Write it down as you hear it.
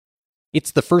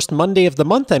It's the first Monday of the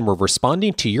month, and we're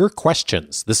responding to your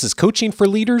questions. This is Coaching for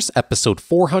Leaders, episode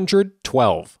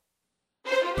 412.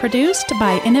 Produced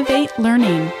by Innovate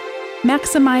Learning,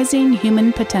 maximizing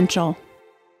human potential.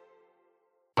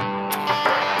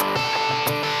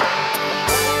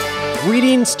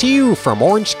 Greetings to you from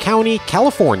Orange County,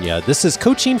 California. This is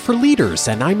Coaching for Leaders,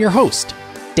 and I'm your host,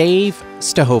 Dave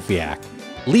Stachowiak.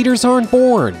 Leaders aren't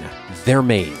born, they're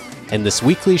made. And this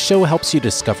weekly show helps you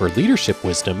discover leadership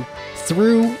wisdom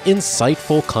through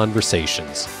insightful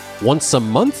conversations. Once a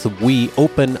month, we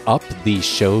open up the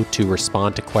show to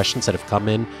respond to questions that have come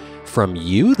in from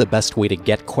you. The best way to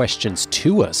get questions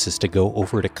to us is to go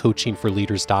over to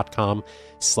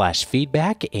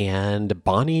coachingforleaders.com/feedback. And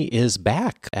Bonnie is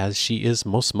back, as she is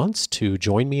most months, to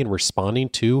join me in responding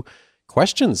to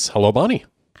questions. Hello, Bonnie.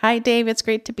 Hi, Dave. It's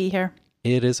great to be here.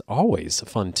 It is always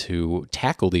fun to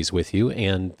tackle these with you.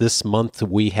 And this month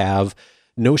we have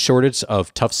no shortage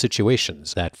of tough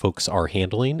situations that folks are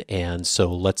handling. And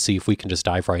so let's see if we can just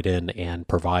dive right in and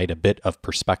provide a bit of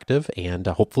perspective and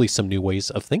hopefully some new ways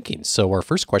of thinking. So our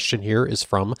first question here is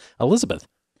from Elizabeth.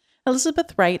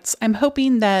 Elizabeth writes, I'm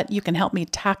hoping that you can help me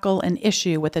tackle an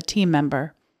issue with a team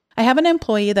member. I have an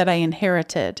employee that I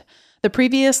inherited. The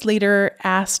previous leader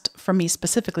asked for me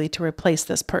specifically to replace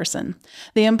this person.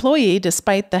 The employee,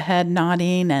 despite the head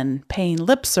nodding and paying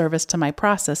lip service to my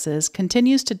processes,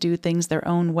 continues to do things their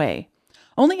own way,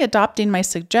 only adopting my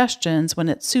suggestions when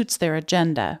it suits their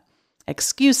agenda.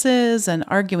 Excuses and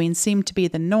arguing seem to be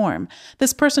the norm.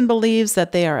 This person believes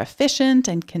that they are efficient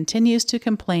and continues to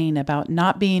complain about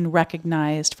not being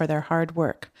recognized for their hard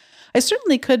work. I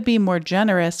certainly could be more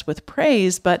generous with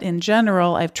praise, but in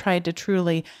general, I've tried to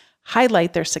truly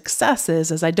highlight their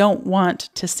successes as I don't want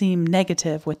to seem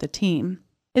negative with the team.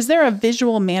 Is there a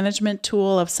visual management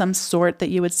tool of some sort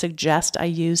that you would suggest I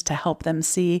use to help them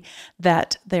see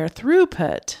that their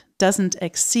throughput doesn't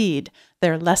exceed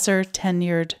their lesser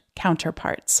tenured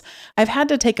counterparts? I've had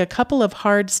to take a couple of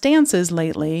hard stances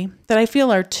lately that I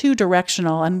feel are too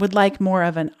directional and would like more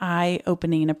of an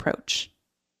eye-opening approach.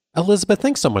 Elizabeth,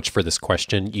 thanks so much for this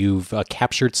question. You've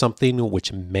captured something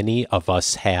which many of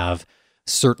us have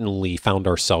certainly found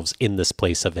ourselves in this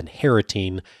place of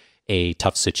inheriting a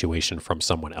tough situation from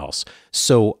someone else.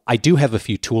 So I do have a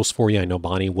few tools for you. I know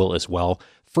Bonnie will as well.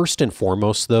 First and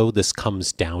foremost, though, this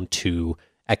comes down to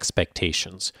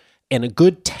expectations. And a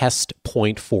good test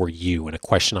point for you, and a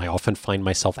question I often find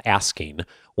myself asking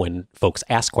when folks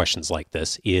ask questions like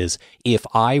this, is if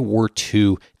I were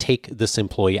to take this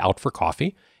employee out for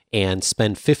coffee and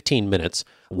spend 15 minutes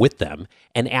with them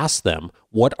and ask them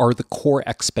what are the core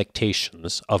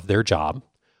expectations of their job,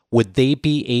 would they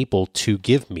be able to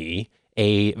give me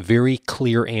a very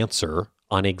clear answer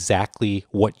on exactly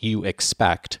what you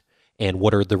expect and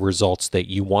what are the results that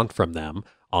you want from them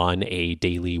on a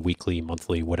daily, weekly,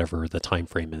 monthly, whatever the time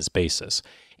frame is basis?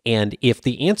 And if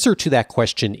the answer to that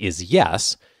question is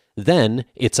yes, then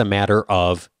it's a matter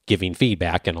of giving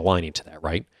feedback and aligning to that,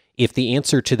 right? If the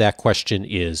answer to that question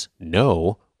is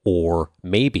no or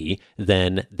maybe,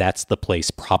 then that's the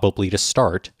place probably to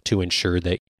start to ensure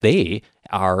that they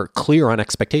are clear on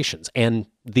expectations. And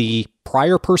the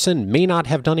prior person may not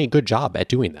have done a good job at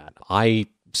doing that. I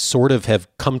sort of have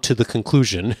come to the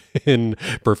conclusion in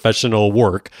professional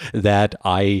work that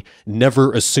I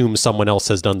never assume someone else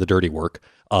has done the dirty work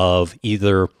of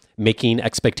either making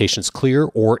expectations clear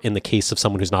or, in the case of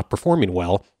someone who's not performing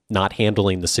well, not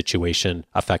handling the situation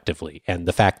effectively. And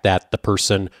the fact that the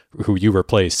person who you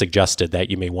replaced suggested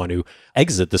that you may want to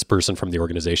exit this person from the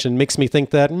organization makes me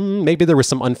think that maybe there was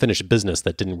some unfinished business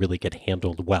that didn't really get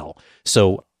handled well.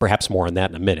 So perhaps more on that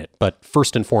in a minute. But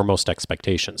first and foremost,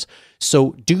 expectations.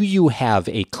 So do you have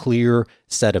a clear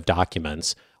set of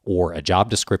documents or a job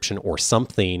description or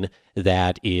something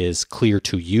that is clear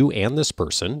to you and this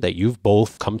person that you've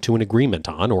both come to an agreement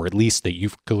on, or at least that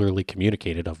you've clearly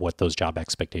communicated of what those job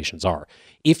expectations are?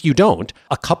 If you don't,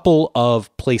 a couple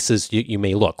of places you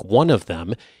may look. One of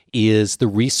them is the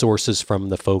resources from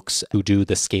the folks who do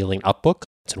the Scaling Up book.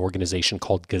 It's an organization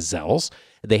called Gazelles.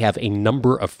 They have a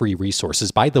number of free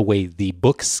resources. By the way, the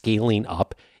book Scaling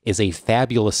Up is a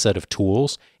fabulous set of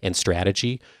tools and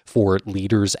strategy for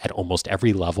leaders at almost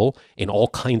every level in all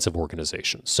kinds of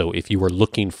organizations. So if you are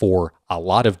looking for a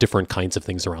lot of different kinds of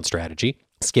things around strategy,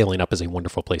 Scaling Up is a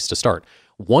wonderful place to start.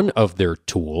 One of their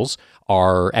tools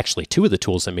are actually two of the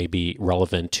tools that may be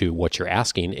relevant to what you're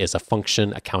asking is a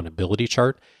function accountability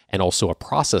chart and also a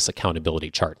process accountability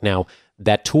chart. Now,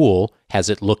 that tool has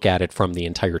it look at it from the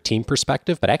entire team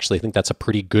perspective, but actually I think that's a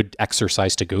pretty good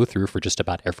exercise to go through for just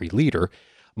about every leader.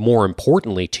 More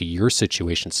importantly to your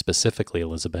situation specifically,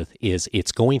 Elizabeth, is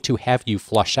it's going to have you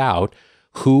flush out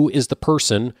Who is the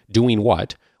person doing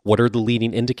what? What are the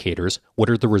leading indicators? What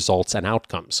are the results and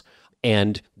outcomes?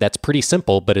 And that's pretty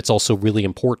simple, but it's also really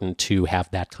important to have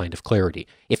that kind of clarity.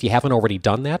 If you haven't already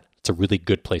done that, it's a really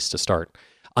good place to start.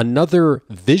 Another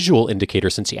visual indicator,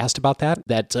 since you asked about that,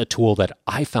 that's a tool that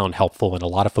I found helpful and a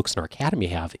lot of folks in our academy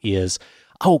have is,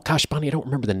 oh gosh, Bonnie, I don't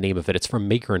remember the name of it. It's from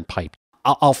Maker and Pipe.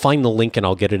 I'll find the link and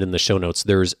I'll get it in the show notes.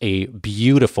 There's a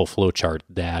beautiful flowchart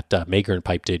that Maker and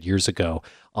Pipe did years ago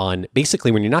on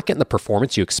basically when you're not getting the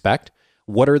performance you expect,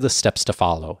 what are the steps to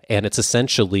follow? And it's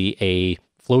essentially a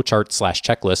flowchart /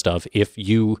 checklist of if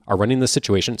you are running the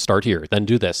situation, start here, then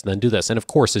do this, then do this. And of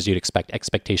course, as you'd expect,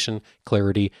 expectation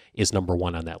clarity is number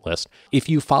one on that list. If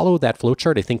you follow that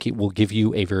flowchart, I think it will give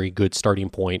you a very good starting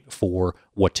point for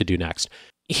what to do next.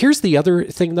 Here's the other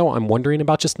thing, though, I'm wondering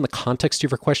about just in the context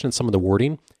of your question and some of the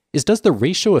wording is, does the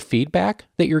ratio of feedback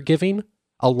that you're giving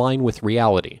align with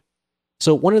reality?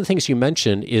 So one of the things you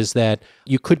mentioned is that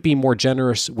you could be more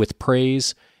generous with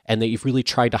praise and that you've really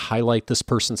tried to highlight this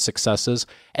person's successes.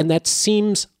 And that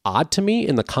seems odd to me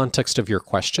in the context of your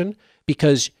question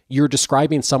because you're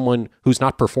describing someone who's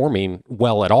not performing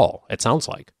well at all, it sounds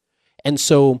like. And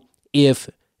so if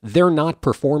they're not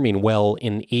performing well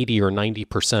in 80 or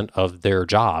 90% of their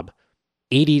job,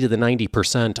 80 to the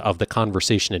 90% of the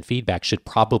conversation and feedback should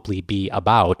probably be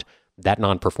about that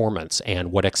non-performance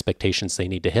and what expectations they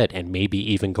need to hit, and maybe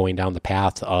even going down the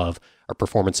path of a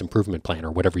performance improvement plan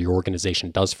or whatever your organization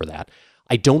does for that.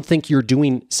 I don't think you're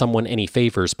doing someone any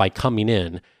favors by coming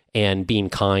in and being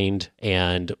kind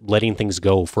and letting things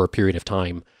go for a period of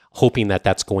time, hoping that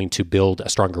that's going to build a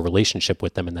stronger relationship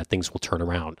with them and that things will turn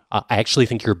around. I actually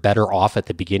think you're better off at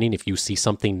the beginning if you see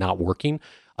something not working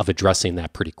of addressing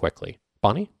that pretty quickly.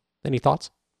 Bonnie, any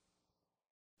thoughts?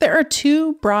 There are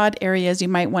two broad areas you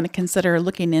might want to consider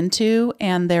looking into,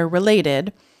 and they're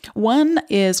related. One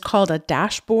is called a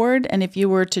dashboard, and if you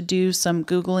were to do some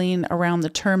Googling around the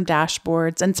term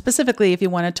dashboards, and specifically if you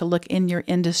wanted to look in your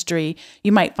industry,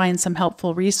 you might find some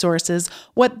helpful resources.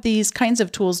 What these kinds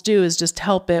of tools do is just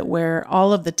help it where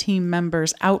all of the team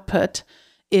members' output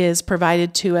is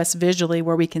provided to us visually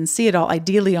where we can see it all,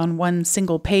 ideally on one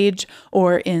single page,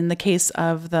 or in the case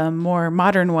of the more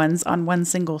modern ones, on one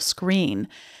single screen.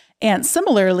 And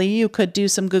similarly, you could do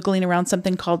some Googling around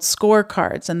something called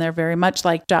scorecards, and they're very much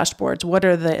like dashboards. What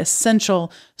are the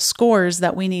essential scores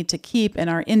that we need to keep in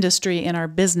our industry, in our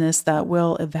business that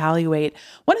we'll evaluate?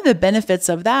 One of the benefits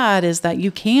of that is that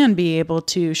you can be able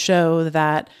to show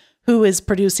that who is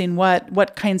producing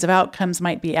what kinds of outcomes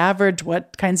might be average,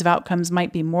 what kinds of outcomes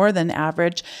might be more than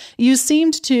average. You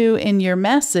seemed to, in your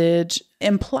message,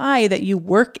 imply that you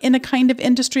work in a kind of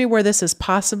industry where this is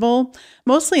possible.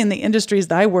 Mostly in the industries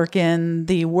that I work in,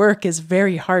 the work is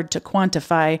very hard to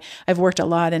quantify. I've worked a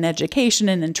lot in education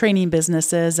and in training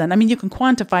businesses. And I mean, you can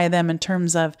quantify them in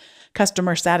terms of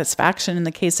customer satisfaction. In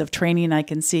the case of training, I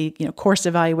can see, course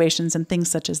evaluations and things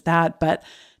such as that. But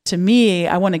to me,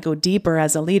 I want to go deeper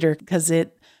as a leader because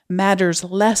it matters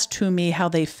less to me how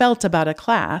they felt about a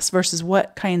class versus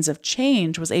what kinds of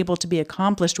change was able to be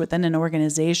accomplished within an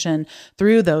organization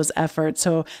through those efforts.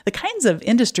 So the kinds of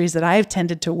industries that I've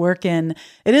tended to work in,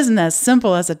 it isn't as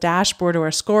simple as a dashboard or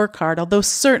a scorecard, although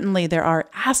certainly there are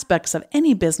aspects of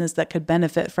any business that could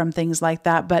benefit from things like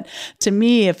that. But to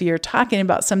me, if you're talking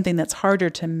about something that's harder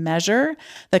to measure,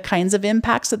 the kinds of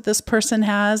impacts that this person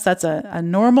has, that's a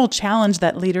normal challenge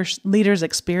that leaders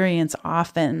experience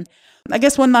often. I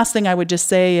guess one last thing I would just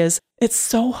say is it's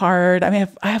so hard. I mean,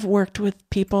 I have worked with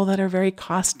people that are very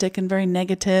caustic and very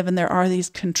negative, and there are these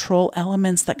control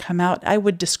elements that come out. I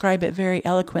would describe it very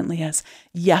eloquently as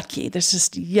yucky. There's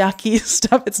just yucky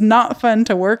stuff. It's not fun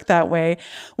to work that way.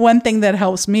 One thing that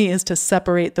helps me is to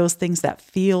separate those things that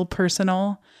feel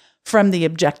personal from the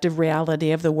objective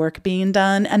reality of the work being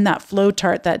done. And that flow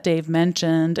chart that Dave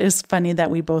mentioned is funny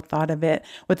that we both thought of it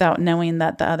without knowing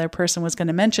that the other person was going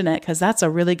to mention it, because that's a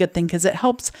really good thing, because it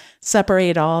helps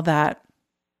separate all that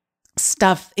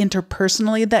stuff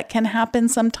interpersonally that can happen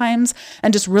sometimes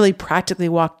and just really practically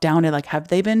walk down it. Like, have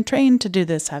they been trained to do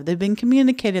this? Have they been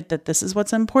communicated that this is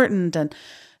what's important? And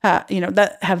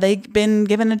that have they been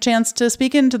given a chance to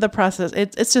speak into the process?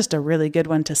 It's just a really good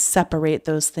one to separate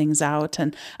those things out.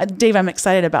 And Dave, I'm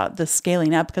excited about the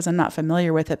scaling up because I'm not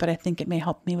familiar with it, but I think it may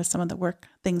help me with some of the work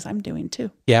things I'm doing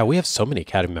too. Yeah, we have so many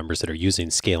Academy members that are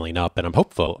using scaling up, and I'm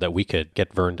hopeful that we could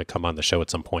get Vern to come on the show at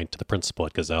some point, the principal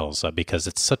at Gazelles, because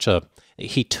it's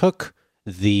he took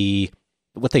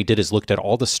what they did is looked at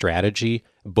all the strategy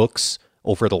books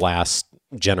over the last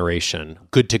generation,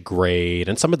 Good to Great,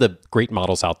 and some of the great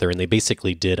models out there. And they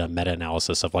basically did a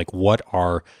meta-analysis of like, what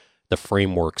are the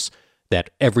frameworks that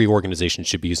every organization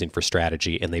should be using for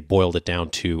strategy, and they boiled it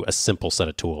down to a simple set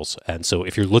of tools. And so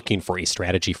if you're looking for a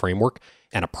strategy framework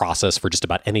and a process for just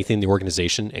about anything in the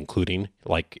organization, including,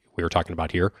 like we were talking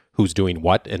about here, who's doing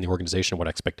what in the organization, what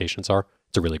expectations are,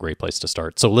 it's a really great place to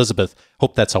start. So Elizabeth,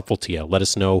 hope that's helpful to you. Let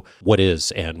us know what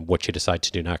is and what you decide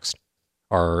to do next.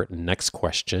 Our next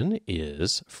question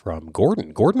is from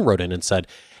Gordon. Gordon wrote in and said,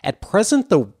 at present,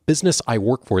 the business I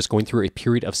work for is going through a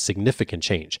period of significant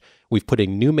change. We've put a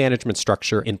new management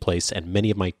structure in place, and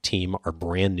many of my team are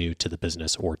brand new to the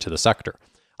business or to the sector.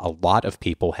 A lot of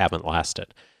people haven't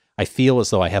lasted. I feel as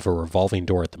though I have a revolving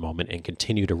door at the moment and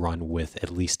continue to run with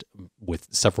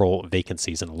several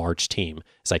vacancies in a large team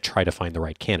as I try to find the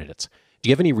right candidates. Do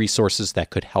you have any resources that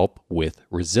could help with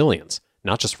resilience,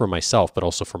 not just for myself, but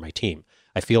also for my team?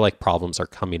 I feel like problems are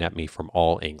coming at me from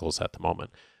all angles at the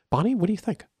moment. Bonnie, what do you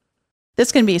think?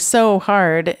 This can be so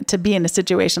hard to be in a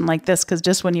situation like this, because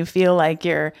just when you feel like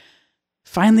you're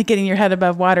finally getting your head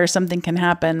above water, something can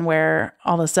happen where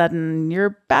all of a sudden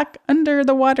you're back under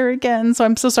the water again. So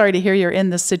I'm so sorry to hear you're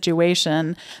in this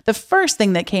situation. The first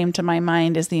thing that came to my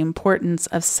mind is the importance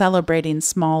of celebrating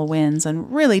small wins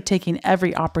and really taking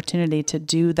every opportunity to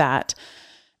do that.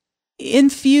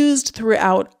 Infused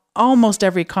throughout almost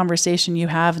every conversation you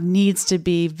have needs to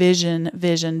be vision,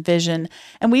 vision, vision.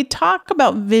 And we talk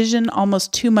about vision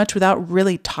almost too much without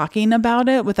really talking about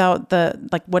it, without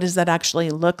what does that actually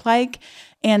look like?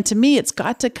 And to me, it's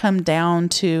got to come down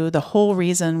to the whole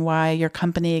reason why your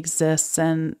company exists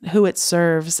and who it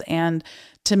serves. And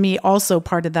to me, also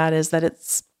part of that is that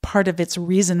it's part of its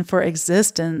reason for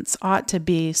existence ought to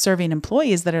be serving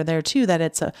employees that are there too, that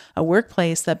it's a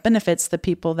workplace that benefits the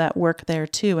people that work there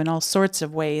too in all sorts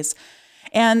of ways.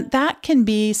 And that can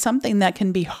be something that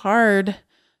can be hard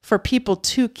for people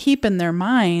to keep in their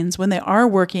minds when they are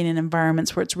working in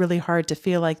environments where it's really hard to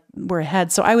feel like we're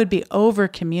ahead. So I would be over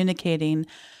communicating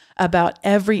about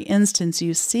every instance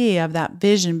you see of that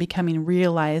vision becoming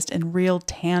realized in real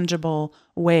tangible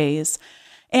ways.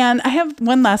 And I have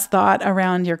one last thought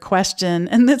around your question,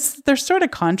 and they're sort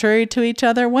of contrary to each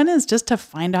other. One is just to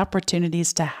find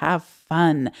opportunities to have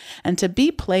fun and to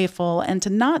be playful and to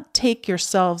not take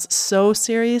yourselves so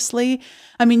seriously.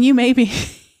 I mean, you may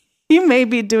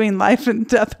be doing life and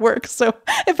death work. So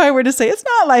if I were to say it's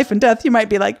not life and death, you might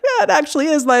be like, yeah, it actually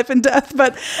is life and death.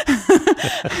 But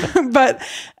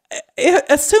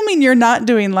assuming you're not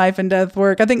doing life and death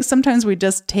work, I think sometimes we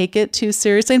just take it too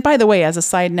seriously. And by the way, as a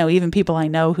side note, even people I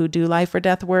know who do life or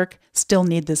death work still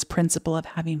need this principle of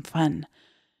having fun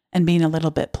and being a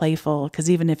little bit playful. Because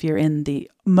even if you're in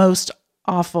the most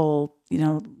awful,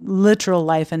 literal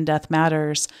life and death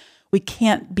matters, we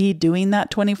can't be doing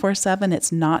that 24/7.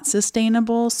 It's not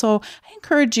sustainable. So I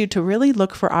encourage you to really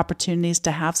look for opportunities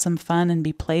to have some fun and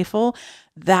be playful.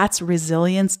 That's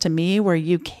resilience to me, where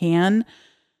you can,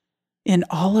 in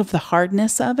all of the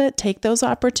hardness of it, take those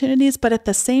opportunities, but at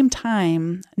the same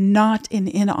time, not in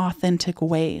inauthentic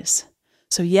ways.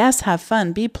 So yes, have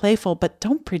fun, be playful, but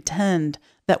don't pretend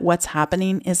that what's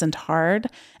happening isn't hard.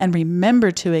 And remember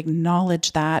to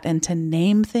acknowledge that and to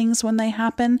name things when they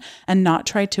happen and not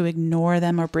try to ignore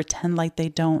them or pretend like they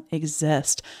don't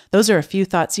exist. Those are a few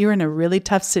thoughts. You're in a really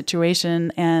tough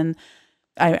situation, and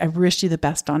I wish you the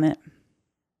best on it.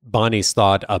 Bonnie's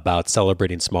thought about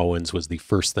celebrating small wins was the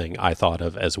first thing I thought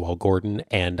of as well, Gordon.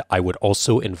 And I would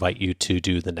also invite you to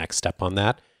do the next step on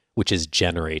that, which is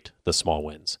generate the small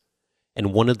wins.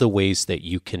 And one of the ways that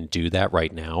you can do that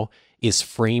right now is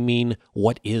framing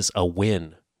what is a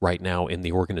win right now in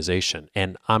the organization.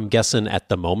 And I'm guessing at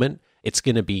the moment, it's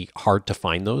going to be hard to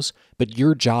find those, but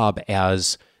your job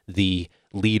as the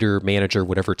leader, manager,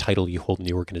 whatever title you hold in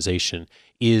the organization,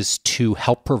 is to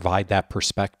help provide that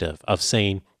perspective of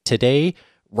saying, today,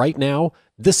 right now,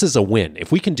 this is a win.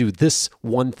 If we can do this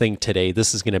one thing today,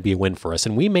 this is going to be a win for us.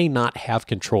 And we may not have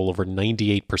control over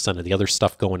 98% of the other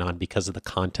stuff going on because of the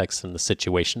context and the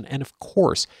situation. And of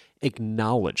course,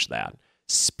 acknowledge that.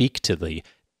 Speak to the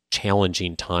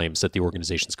challenging times that the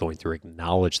organization's going through.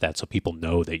 Acknowledge that so people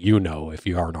know that you know if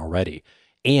you aren't already.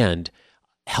 And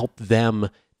help them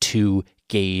to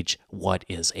gauge what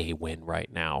is a win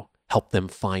right now. Help them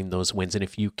find those wins. And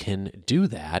if you can do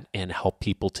that and help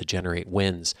people to generate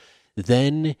wins,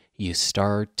 then you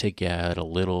start to get a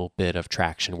little bit of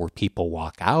traction where people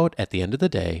walk out at the end of the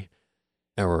day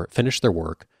or finish their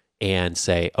work and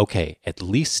say, okay, at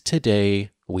least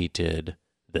today we did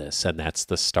this. And that's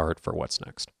the start for what's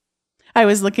next. I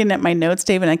was looking at my notes,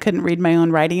 Dave, and I couldn't read my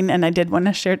own writing. And I did want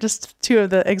to share just two of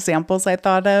the examples I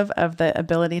thought of the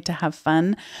ability to have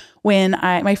fun. When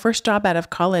my first job out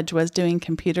of college was doing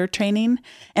computer training.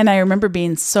 And I remember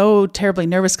being so terribly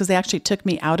nervous because they actually took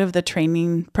me out of the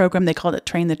training program. They called it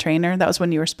Train the Trainer. That was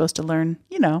when you were supposed to learn,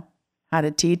 how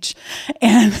to teach.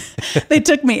 And they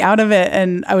took me out of it,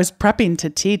 and I was prepping to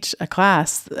teach a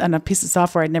class on a piece of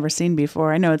software I'd never seen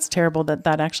before. I know it's terrible that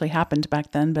actually happened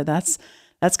back then, but that's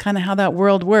kind of how that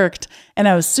world worked. And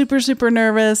I was super, super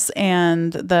nervous.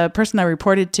 And the person I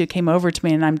reported to came over to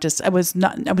me, and I was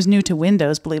new to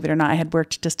Windows, believe it or not. I had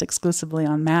worked just exclusively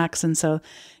on Macs. And so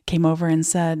came over and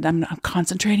said, I'm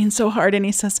concentrating so hard. And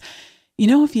he says,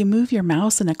 if you move your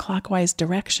mouse in a clockwise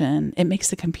direction, it makes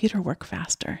the computer work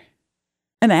faster.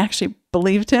 And I actually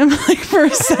believed him for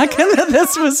a second that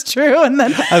this was true. And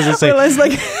then I was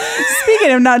like,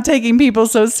 speaking of not taking people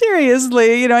so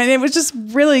seriously, and it was just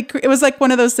really, it was like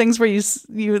one of those things where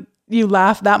you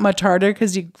laugh that much harder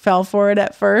because you fell for it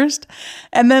at first.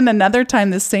 And then another time,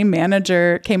 this same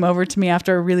manager came over to me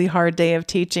after a really hard day of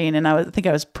teaching. And I think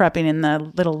I was prepping in the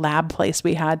little lab place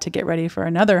we had to get ready for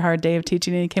another hard day of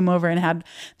teaching. And he came over and had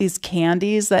these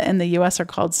candies that in the US are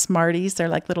called Smarties. They're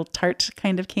like little tart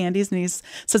kind of candies. And he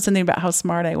said something about how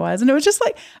smart I was. And it was just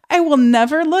like, I will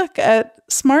never look at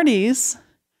Smarties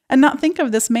and not think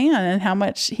of this man and how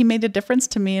much he made a difference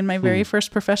to me in my very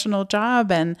first professional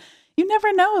job. And you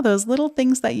never know those little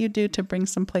things that you do to bring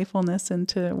some playfulness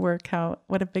into work,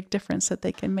 what a big difference that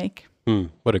they can make.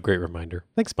 What a great reminder.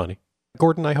 Thanks, Bonnie.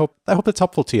 Gordon, I hope it's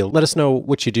helpful to you. Let us know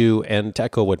what you do. And to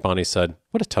echo what Bonnie said,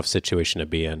 what a tough situation to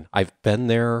be in. I've been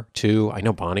there too. I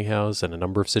know Bonnie has in a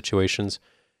number of situations.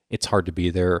 It's hard to be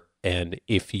there. And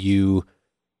if you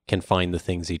can find the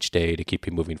things each day to keep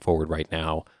you moving forward right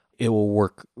now, it will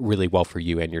work really well for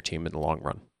you and your team in the long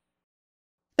run.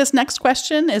 This next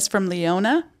question is from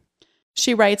Leona.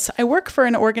 She writes, I work for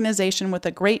an organization with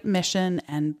a great mission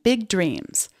and big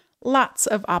dreams, lots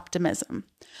of optimism.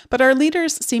 But our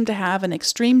leaders seem to have an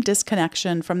extreme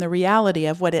disconnection from the reality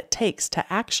of what it takes to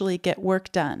actually get work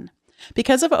done.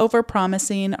 Because of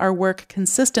overpromising, our work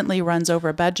consistently runs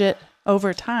over budget,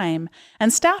 over time,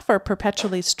 and staff are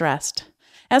perpetually stressed.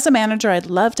 As a manager, I'd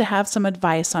love to have some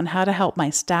advice on how to help my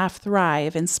staff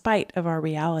thrive in spite of our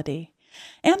reality.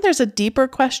 And there's a deeper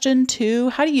question, too.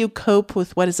 How do you cope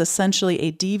with what is essentially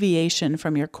a deviation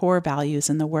from your core values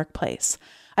in the workplace?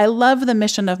 I love the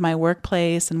mission of my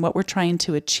workplace and what we're trying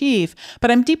to achieve,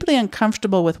 but I'm deeply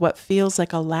uncomfortable with what feels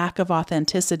like a lack of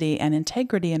authenticity and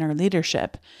integrity in our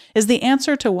leadership. Is the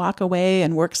answer to walk away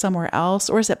and work somewhere else,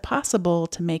 or is it possible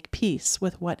to make peace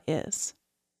with what is?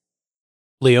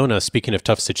 Leona, speaking of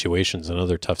tough situations,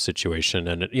 another tough situation,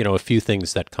 and a few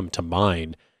things that come to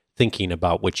mind thinking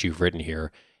about what you've written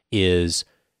here is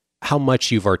how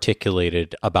much you've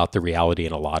articulated about the reality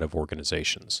in a lot of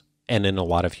organizations and in a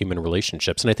lot of human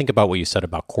relationships. And I think about what you said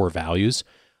about core values.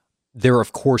 There,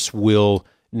 of course, will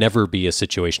never be a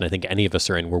situation I think any of us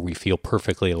are in where we feel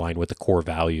perfectly aligned with the core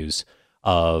values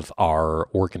of our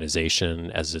organization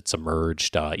as it's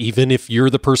emerged, even if you're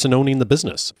the person owning the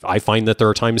business. I find that there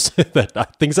are times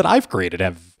that things that I've created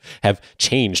have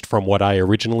changed from what I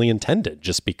originally intended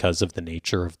just because of the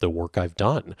nature of the work I've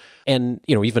done. And,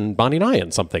 even Bonnie and I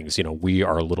in some things, we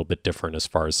are a little bit different as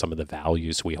far as some of the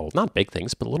values we hold, not big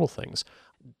things, but little things.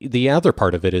 The other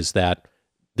part of it is that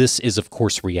this is, of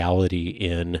course, reality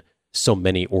in so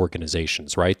many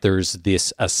organizations, right? There's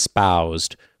this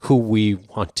espoused who we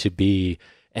want to be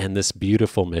and this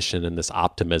beautiful mission and this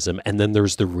optimism. And then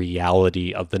there's the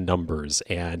reality of the numbers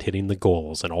and hitting the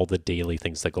goals and all the daily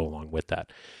things that go along with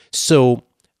that. So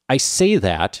I say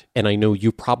that, and I know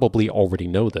you probably already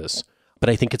know this, but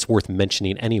I think it's worth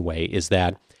mentioning anyway, is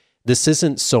that this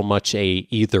isn't so much a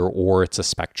either or, it's a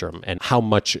spectrum. And how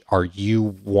much are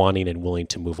you wanting and willing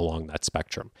to move along that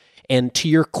spectrum? And to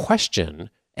your question,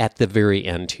 at the very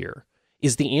end here,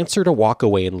 is the answer to walk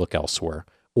away and look elsewhere?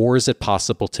 Or is it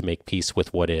possible to make peace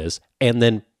with what is? And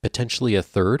then potentially a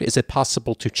third, is it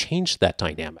possible to change that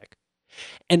dynamic?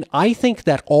 And I think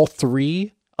that all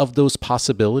three of those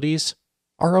possibilities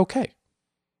are okay.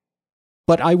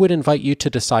 But I would invite you to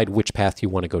decide which path you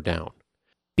want to go down.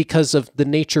 Because of the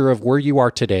nature of where you are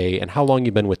today and how long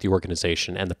you've been with the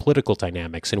organization and the political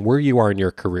dynamics and where you are in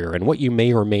your career and what you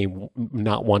may or may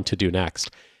not want to do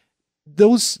next,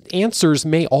 those answers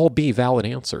may all be valid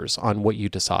answers on what you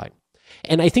decide.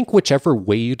 And I think whichever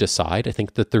way you decide, I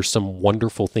think that there's some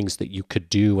wonderful things that you could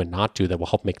do and not do that will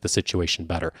help make the situation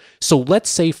better. So let's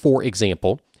say, for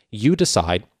example, you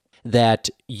decide that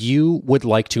you would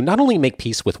like to not only make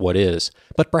peace with what is,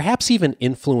 but perhaps even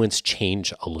influence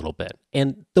change a little bit.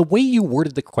 And the way you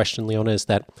worded the question, Leona, is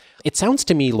that it sounds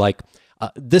to me like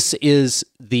This is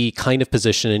the kind of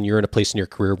position, and you're in a place in your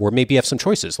career where maybe you have some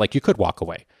choices, like you could walk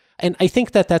away. And I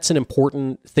think that that's an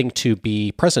important thing to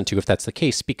be present to if that's the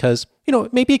case, because,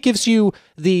 maybe it gives you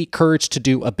the courage to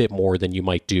do a bit more than you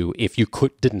might do if you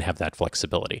didn't have that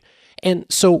flexibility. And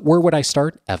so where would I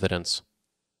start? Evidence.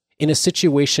 In a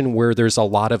situation where there's a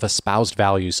lot of espoused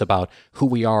values about who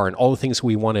we are and all the things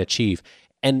we want to achieve,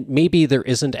 and maybe there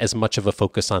isn't as much of a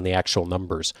focus on the actual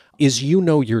numbers, is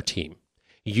your team.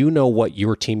 You know what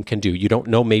your team can do. You don't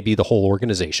know maybe the whole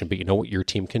organization, but you know what your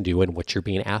team can do and what you're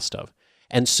being asked of.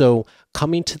 And so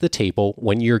coming to the table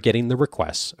when you're getting the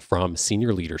requests from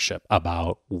senior leadership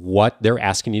about what they're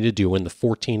asking you to do in the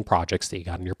 14 projects that you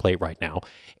got on your plate right now,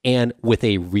 and with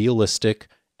a realistic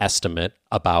estimate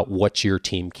about what your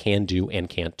team can do and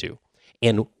can't do,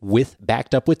 and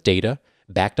backed up with data,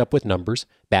 backed up with numbers,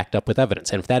 backed up with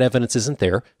evidence. And if that evidence isn't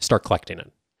there, start collecting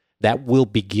it. That will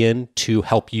begin to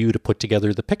help you to put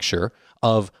together the picture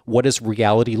of what does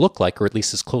reality look like, or at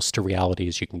least as close to reality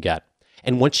as you can get.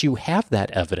 And once you have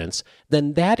that evidence,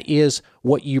 then that is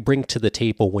what you bring to the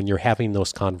table when you're having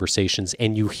those conversations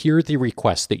and you hear the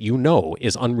request that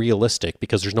is unrealistic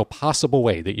because there's no possible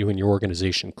way that you and your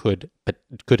organization could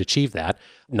achieve that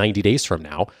 90 days from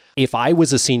now. If I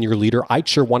was a senior leader, I'd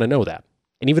sure want to know that.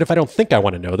 And even if I don't think I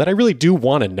want to know that, I really do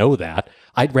want to know that.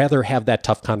 I'd rather have that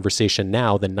tough conversation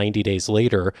now than 90 days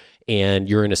later, and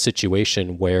you're in a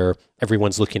situation where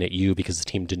everyone's looking at you because the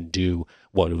team didn't do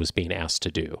what it was being asked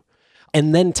to do.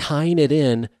 And then tying it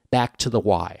in back to the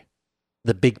why,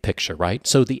 the big picture, right?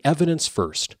 So the evidence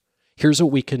first. Here's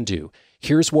what we can do.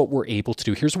 Here's what we're able to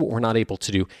do. Here's what we're not able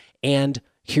to do. And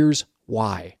here's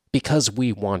why. Because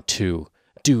we want to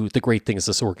do the great things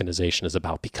this organization is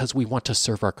about, because we want to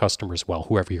serve our customers well,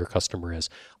 whoever your customer is,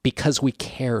 because we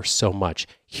care so much.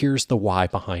 Here's the why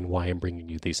behind why I'm bringing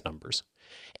you these numbers.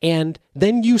 And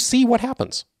then you see what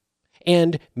happens.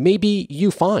 And maybe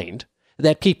you find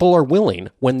that people are willing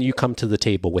when you come to the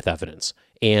table with evidence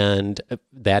and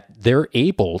that they're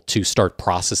able to start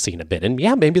processing a bit. And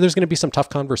yeah, maybe there's going to be some tough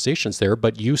conversations there,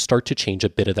 but you start to change a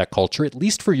bit of that culture, at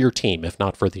least for your team, if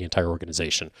not for the entire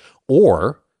organization.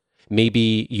 Or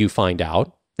maybe you find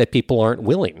out that people aren't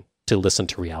willing to listen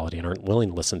to reality and aren't willing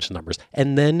to listen to numbers.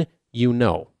 And then you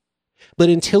know. But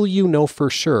until you know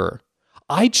for sure,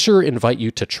 I'd sure invite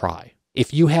you to try.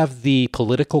 If you have the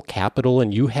political capital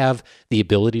and you have the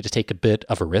ability to take a bit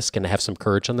of a risk and have some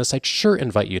courage on this, I'd sure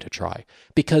invite you to try.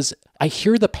 Because I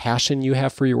hear the passion you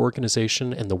have for your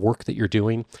organization and the work that you're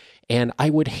doing. And I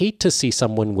would hate to see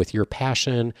someone with your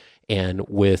passion and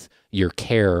with your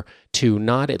care to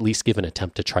not at least give an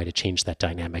attempt to try to change that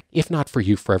dynamic, if not for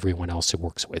you, for everyone else who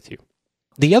works with you.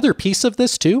 The other piece of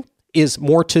this too is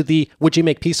more to the, would you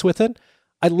make peace with it?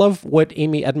 I love what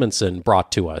Amy Edmondson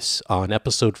brought to us on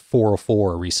episode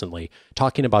 404 recently,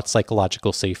 talking about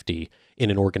psychological safety in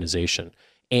an organization.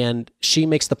 And she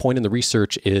makes the point, and the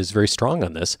research is very strong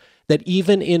on this, that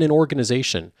even in an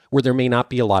organization where there may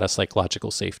not be a lot of psychological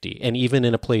safety, and even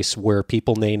in a place where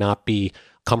people may not be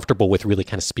comfortable with really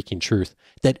kind of speaking truth,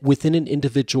 that within an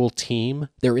individual team,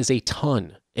 there is a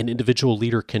ton an individual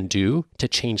leader can do to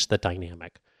change the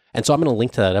dynamic. And so I'm going to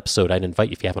link to that episode. I'd invite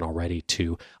you, if you haven't already,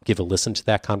 to give a listen to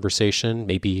that conversation,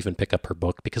 maybe even pick up her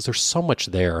book, because there's so much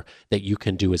there that you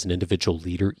can do as an individual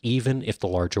leader, even if the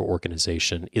larger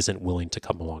organization isn't willing to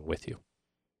come along with you.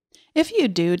 If you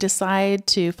do decide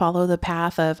to follow the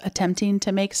path of attempting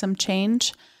to make some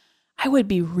change, I would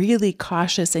be really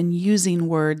cautious in using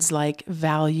words like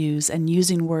values and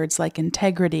using words like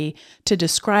integrity to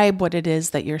describe what it is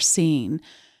that you're seeing.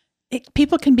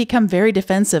 People can become very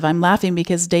defensive. I'm laughing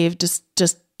because Dave just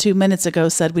 2 minutes ago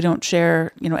said we don't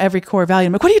share, every core value.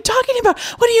 I'm like, what are you talking about?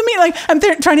 What do you mean? Like, I'm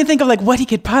trying to think of what he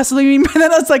could possibly mean by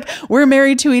that. I was like, we're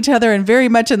married to each other and very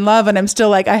much in love. And I'm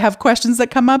still I have questions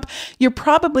that come up. You're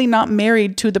probably not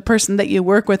married to the person that you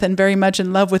work with and very much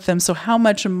in love with them. So how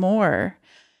much more?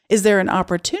 Is there an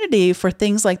opportunity for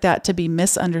things like that to be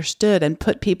misunderstood and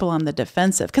put people on the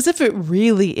defensive? Because if it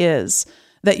really is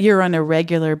that you're on a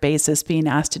regular basis being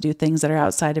asked to do things that are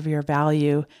outside of your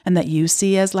value and that you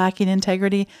see as lacking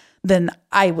integrity, then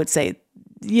I would say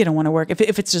you don't want to work.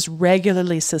 If it's just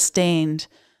regularly sustained,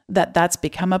 that's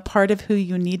become a part of who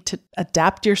you need to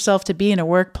adapt yourself to be in a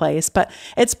workplace. But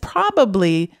it's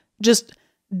probably just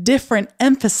different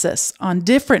emphasis on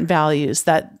different values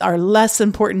that are less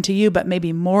important to you, but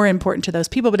maybe more important to those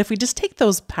people. But if we just take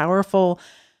those powerful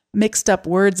mixed up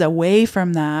words away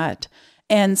from that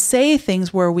and say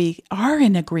things where we are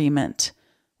in agreement,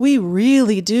 we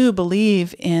really do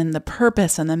believe in the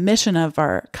purpose and the mission of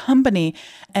our company,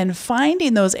 and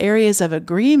finding those areas of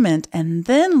agreement and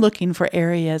then looking for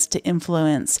areas to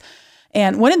influence.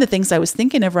 And one of the things I was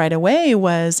thinking of right away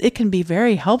was it can be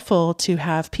very helpful to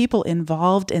have people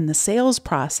involved in the sales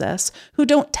process who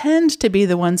don't tend to be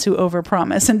the ones who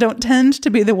overpromise and don't tend to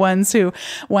be the ones who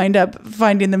wind up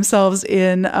finding themselves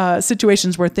in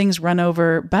situations where things run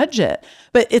over budget.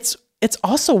 But it's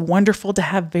also wonderful to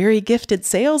have very gifted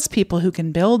salespeople who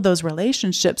can build those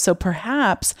relationships. So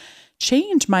perhaps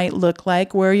change might look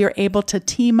like where you're able to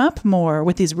team up more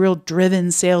with these real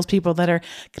driven salespeople that are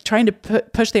trying to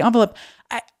push the envelope.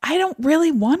 I don't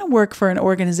really want to work for an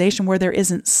organization where there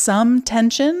isn't some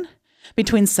tension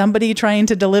between somebody trying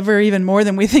to deliver even more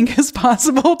than we think is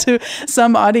possible to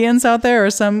some audience out there or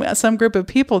some group of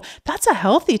people. That's a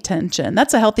healthy tension.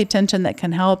 That's a healthy tension that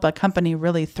can help a company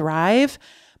really thrive.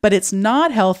 But it's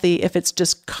not healthy if it's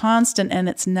just constant and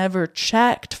it's never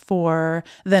checked for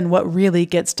then what really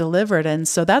gets delivered. And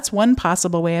so that's one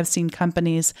possible way I've seen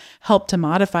companies help to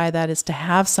modify that, is to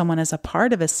have someone as a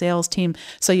part of a sales team.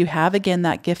 So you have, again,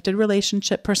 that gifted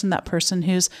relationship person, that person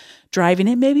who's driving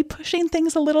it, maybe pushing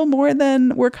things a little more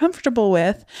than we're comfortable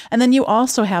with. And then you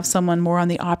also have someone more on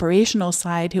the operational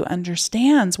side who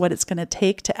understands what it's going to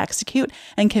take to execute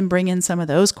and can bring in some of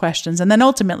those questions. And then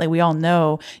ultimately, we all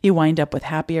know you wind up with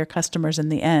happier customers in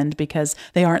the end because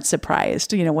they aren't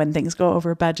surprised, when things go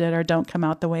over budget or don't come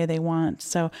out the way they want.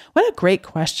 So what a great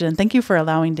question. Thank you for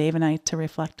allowing Dave and I to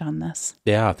reflect on this.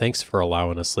 Yeah, thanks for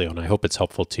allowing us, Leo, and I hope it's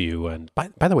helpful to you. And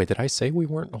by the way, did I say we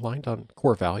weren't aligned on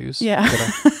core values? Yeah.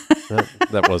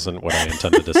 That wasn't what I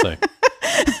intended to say.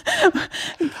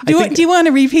 Do you want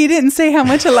to repeat it and say how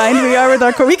much aligned we are with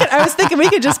our core? I was thinking we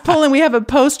could just pull in. We have a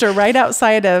poster right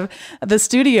outside of the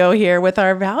studio here with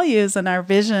our values and our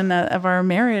vision of our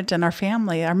marriage and our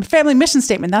family mission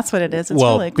statement. That's what it is. It's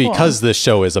really cool. Because this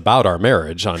show is about our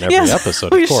marriage on every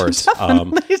episode, of course.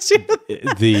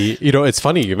 It's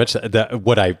funny you mentioned that.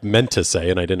 What I meant to say,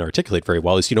 and I didn't articulate very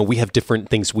well, is we have different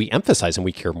things we emphasize and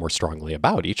we care more strongly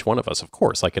about. Each one of us, of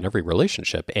course, like in every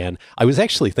relationship. And I was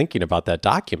actually thinking about that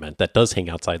document that does hang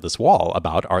outside this wall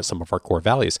about some of our core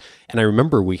values. And I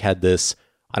remember we had this,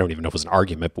 I don't even know if it was an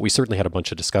argument, but we certainly had a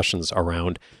bunch of discussions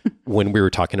around when we were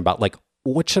talking about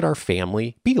what should our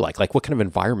family be like? Like, what kind of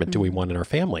environment do we want in our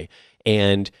family?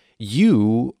 And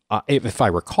you, if I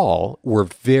recall, were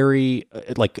very,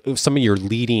 some of your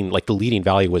leading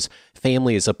value was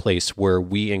family is a place where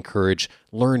we encourage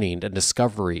learning and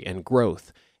discovery and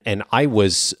growth. And I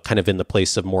was kind of in the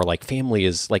place of more like family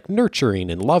is like nurturing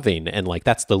and loving. And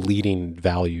that's the leading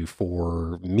value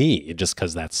for me, just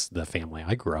because that's the family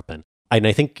I grew up in. And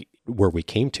I think where we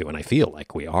came to, and I feel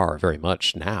like we are very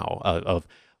much now, of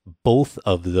both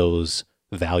of those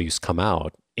values come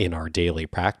out in our daily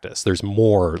practice. There's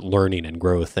more learning and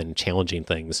growth and challenging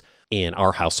things in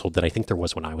our household than I think there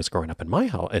was when I was growing up in my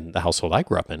house, in the household I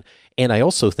grew up in. And I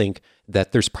also think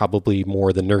that there's probably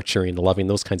more the nurturing, the loving,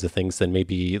 those kinds of things than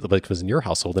maybe like was in your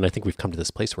household. And I think we've come to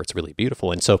this place where it's really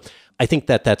beautiful. And so I think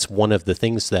that that's one of the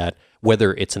things that,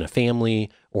 whether it's in a family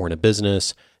or in a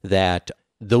business, that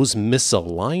those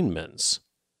misalignments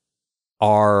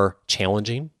are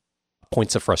challenging,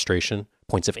 points of frustration,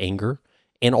 points of anger,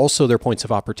 and also they're points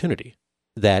of opportunity.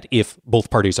 That if both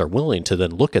parties are willing to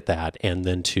then look at that and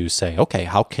then to say, okay,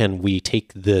 how can we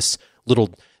take this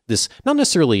not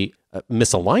necessarily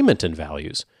misalignment in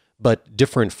values, but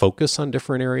different focus on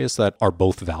different areas that are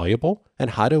both valuable,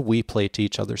 and how do we play to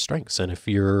each other's strengths? And if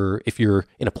you're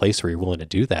in a place where you're willing to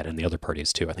do that, and the other party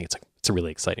is too, I think it's a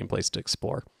really exciting place to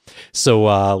explore.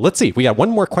 So let's see. We got one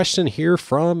more question here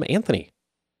from Anthony.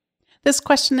 This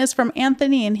question is from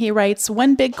Anthony, and he writes,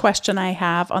 one big question I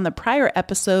have on the prior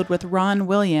episode with Ron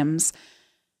Williams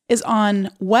is on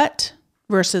what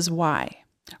versus why.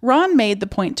 Ron made the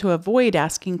point to avoid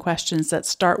asking questions that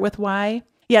start with why,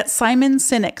 yet Simon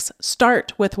Sinek's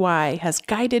start with why has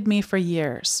guided me for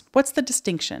years. What's the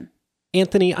distinction?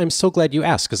 Anthony, I'm so glad you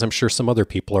asked, because I'm sure some other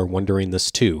people are wondering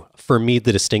this too. For me,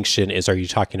 the distinction is, are you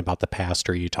talking about the past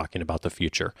or are you talking about the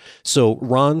future? So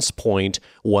Ron's point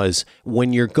was,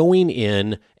 when you're going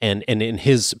in and in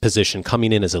his position,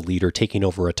 coming in as a leader, taking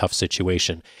over a tough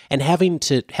situation, and having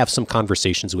to have some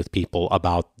conversations with people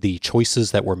about the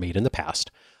choices that were made in the past,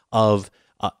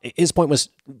 his point was,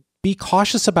 be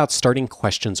cautious about starting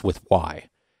questions with why,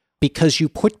 because you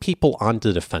put people on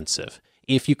the defensive.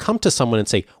 If you come to someone and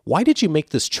say, why did you make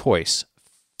this choice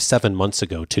 7 months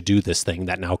ago to do this thing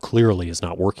that now clearly is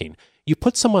not working? You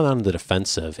put someone on the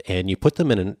defensive and you put them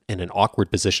in an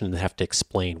awkward position and they have to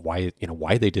explain why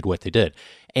they did what they did.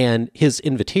 And his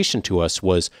invitation to us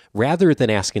was, rather than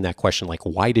asking that question, like,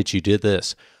 why did you do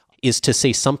this, is to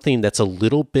say something that's a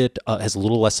little bit, has a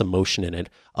little less emotion in it,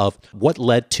 of what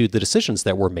led to the decisions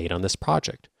that were made on this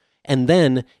project. And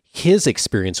then his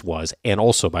experience was, and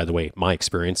also, by the way, my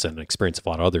experience and the experience of a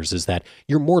lot of others, is that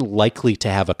you're more likely to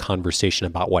have a conversation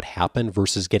about what happened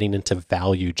versus getting into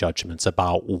value judgments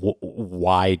about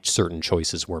why certain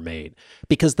choices were made.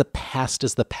 Because the past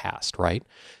is the past, right?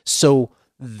 So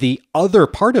the other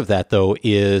part of that, though,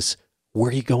 is where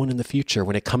are you going in the future?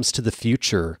 When it comes to the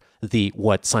future,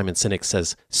 what Simon Sinek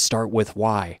says, start with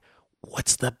why.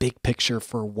 What's the big picture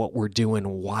for what we're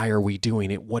doing? Why are we doing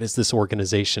it? What is this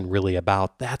organization really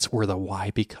about? That's where the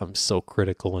why becomes so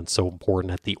critical and so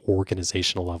important at the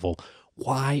organizational level.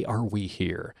 Why are we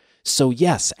here? So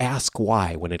yes, ask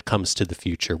why when it comes to the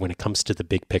future, when it comes to the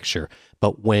big picture.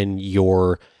 But when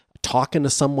you're talking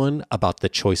to someone about the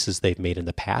choices they've made in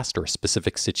the past or a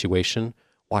specific situation,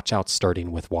 watch out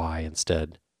starting with why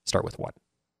instead. Start with what.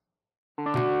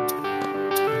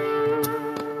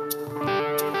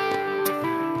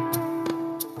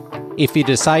 If you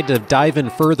decide to dive in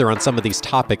further on some of these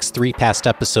topics, 3 past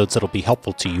episodes that'll be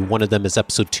helpful to you. One of them is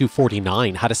episode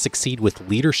 249, How to Succeed with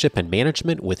Leadership and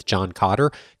Management with John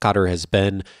Kotter. Kotter has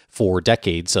been for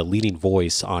decades a leading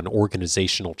voice on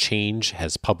organizational change,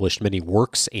 has published many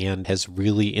works, and has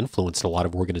really influenced a lot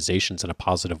of organizations in a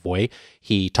positive way.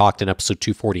 He talked in episode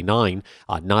 249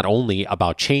 not only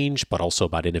about change, but also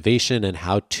about innovation and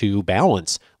how to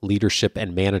balance leadership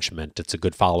and management. It's a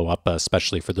good follow-up,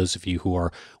 especially for those of you who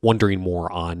are wondering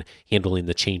more on handling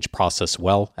the change process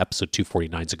well. Episode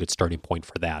 249 is a good starting point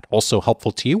for that. Also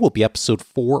helpful to you will be episode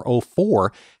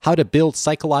 404, How to Build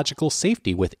Psychological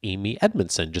Safety with Amy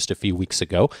Edmondson. Just a few weeks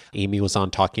ago, Amy was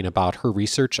on talking about her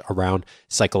research around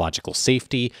psychological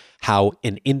safety, how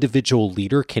an individual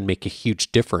leader can make a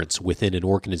huge difference within an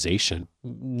organization,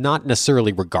 not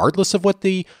necessarily regardless of what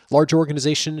the large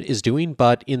organization is doing,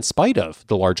 but in spite of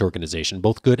the large organization,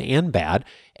 both good and bad,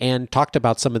 and talked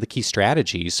about some of the key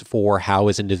strategies for how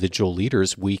as individual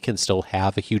leaders we can still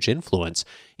have a huge influence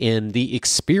in the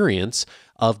experience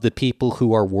of the people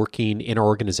who are working in our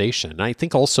organization. And I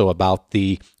think also about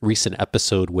the recent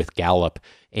episode with Gallup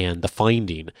and the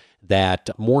finding that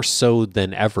more so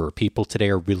than ever, people today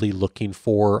are really looking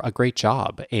for a great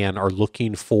job and are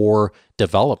looking for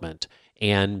development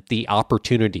and the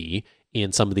opportunity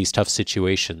in some of these tough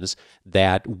situations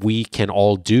that we can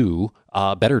all do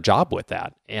a better job with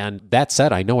that. And that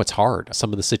said, I know it's hard.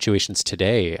 Some of the situations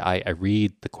today, I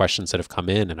read the questions that have come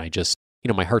in and I just,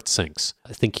 my heart sinks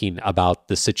thinking about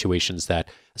the situations that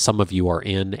some of you are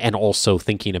in, and also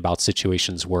thinking about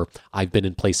situations where I've been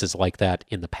in places like that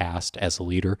in the past as a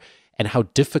leader and how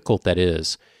difficult that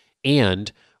is.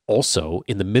 And also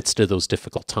in the midst of those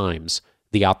difficult times,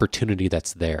 the opportunity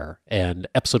that's there. And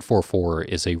episode 404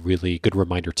 is a really good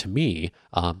reminder to me,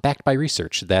 backed by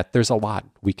research, that there's a lot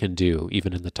we can do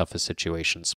even in the toughest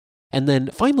situations. And then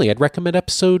finally, I'd recommend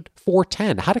episode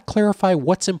 410, How to Clarify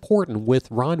What's Important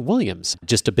with Ron Williams.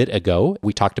 Just a bit ago,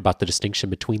 we talked about the distinction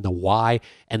between the why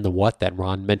and the what that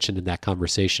Ron mentioned in that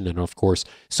conversation. And of course,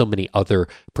 so many other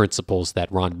principles that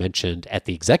Ron mentioned at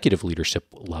the executive leadership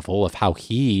level of how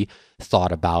he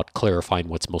thought about clarifying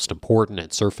what's most important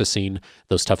and surfacing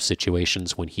those tough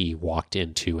situations when he walked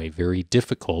into a very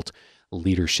difficult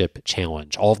leadership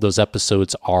challenge. All of those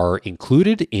episodes are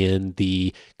included in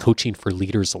the Coaching for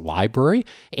Leaders library.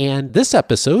 And this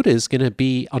episode is going to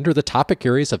be under the topic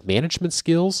areas of management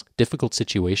skills, difficult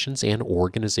situations, and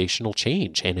organizational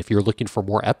change. And if you're looking for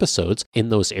more episodes in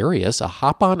those areas,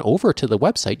 hop on over to the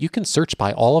website. You can search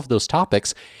by all of those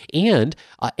topics and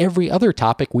every other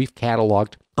topic we've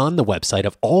cataloged on the website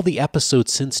of all the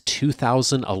episodes since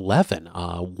 2011.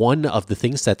 One of the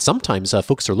things that sometimes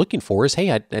folks are looking for is,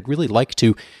 hey, I'd really like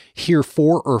to hear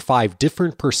 4 or 5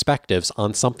 different perspectives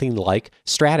on something like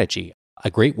strategy.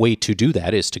 A great way to do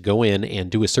that is to go in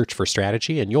and do a search for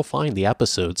strategy, and you'll find the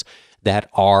episodes that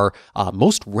are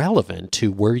most relevant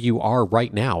to where you are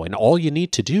right now. And all you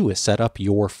need to do is set up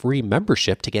your free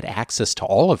membership to get access to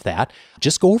all of that.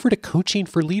 Just go over to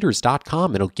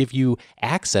coachingforleaders.com. It'll give you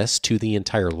access to the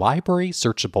entire library,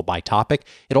 searchable by topic.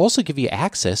 It'll also give you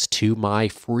access to my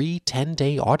free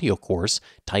 10-day audio course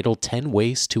titled 10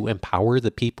 Ways to Empower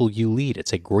the People You Lead.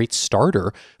 It's a great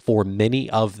starter for many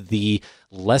of the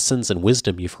lessons and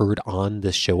wisdom you've heard on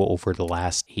this show over the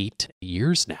last 8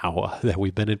 years now that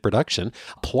we've been in production,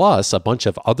 plus a bunch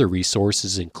of other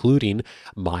resources, including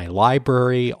my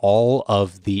library, all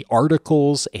of the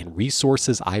articles and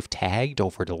resources I've tagged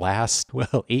over the last,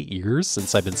 8 years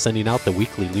since I've been sending out the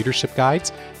weekly leadership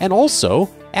guides, and also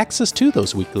access to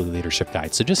those weekly leadership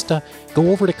guides. So just go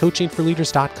over to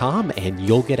coachingforleaders.com and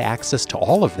you'll get access to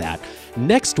all of that.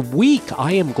 Next week,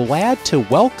 I am glad to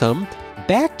welcome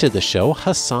back to the show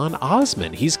Hassan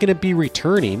Osman. He's going to be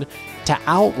returning to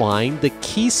outline the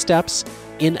key steps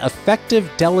in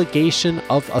effective delegation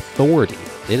of authority.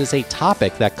 It is a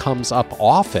topic that comes up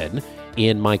often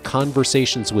in my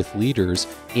conversations with leaders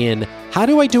in how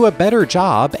do I do a better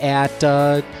job at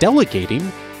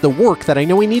delegating the work that I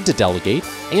know we need to delegate,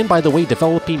 and by the way,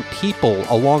 developing people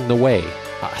along the way.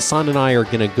 Hassan and I are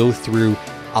going to go through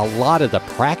a lot of the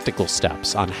practical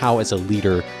steps on how, as a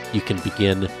leader, you can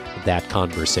begin that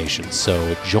conversation.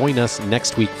 So join us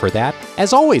next week for that.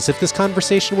 As always, if this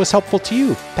conversation was helpful to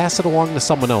you, pass it along to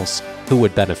someone else who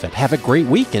would benefit. Have a great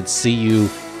week and see you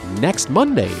next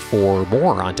Monday for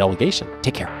more on delegation.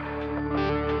 Take care.